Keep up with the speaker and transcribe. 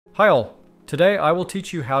Hi all! Today I will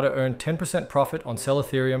teach you how to earn 10% profit on Sell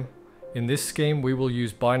Ethereum. In this scheme we will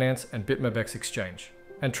use Binance and BitMEBX exchange.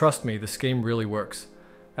 And trust me, the scheme really works.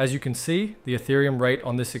 As you can see, the Ethereum rate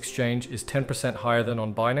on this exchange is 10% higher than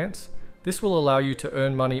on Binance. This will allow you to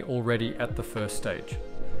earn money already at the first stage.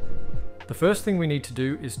 The first thing we need to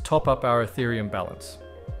do is top up our Ethereum balance.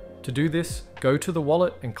 To do this, go to the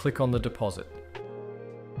wallet and click on the deposit.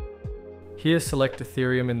 Here select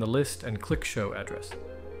Ethereum in the list and click Show Address.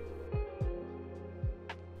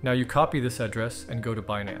 Now you copy this address and go to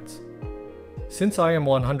Binance. Since I am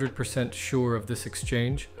 100% sure of this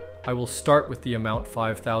exchange, I will start with the amount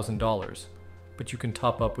 $5,000, but you can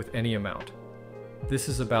top up with any amount. This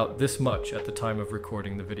is about this much at the time of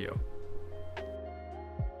recording the video.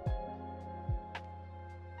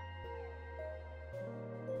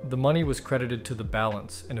 The money was credited to the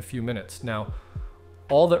balance in a few minutes. Now,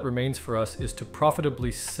 all that remains for us is to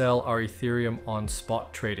profitably sell our Ethereum on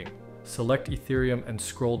spot trading. Select Ethereum and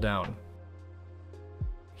scroll down.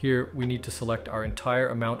 Here, we need to select our entire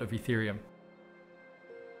amount of Ethereum.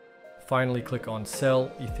 Finally, click on Sell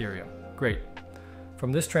Ethereum. Great.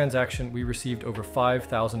 From this transaction, we received over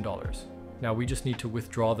 $5,000. Now we just need to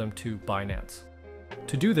withdraw them to Binance.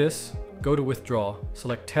 To do this, go to Withdraw,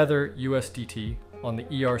 select Tether USDT on the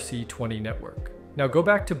ERC20 network. Now go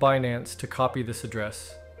back to Binance to copy this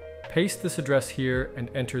address. Paste this address here and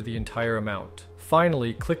enter the entire amount.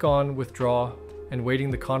 Finally, click on Withdraw and waiting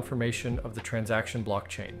the confirmation of the transaction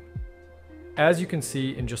blockchain. As you can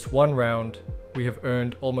see, in just one round, we have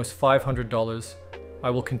earned almost $500. I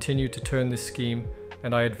will continue to turn this scheme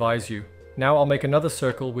and I advise you. Now I'll make another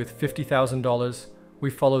circle with $50,000. We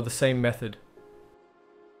follow the same method.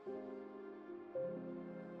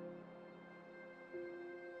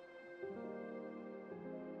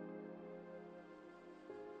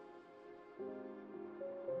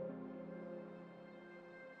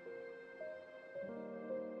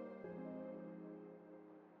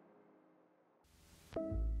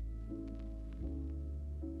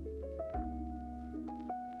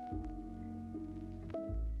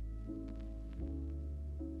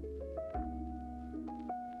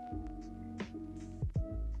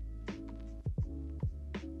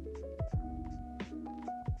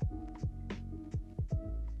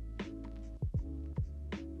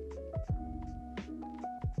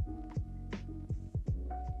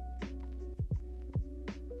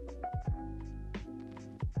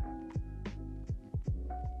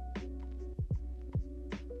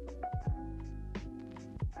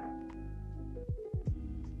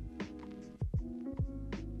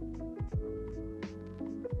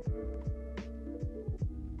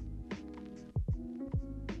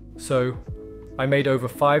 So, I made over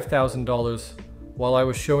 $5,000 while I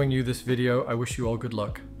was showing you this video. I wish you all good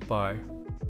luck. Bye.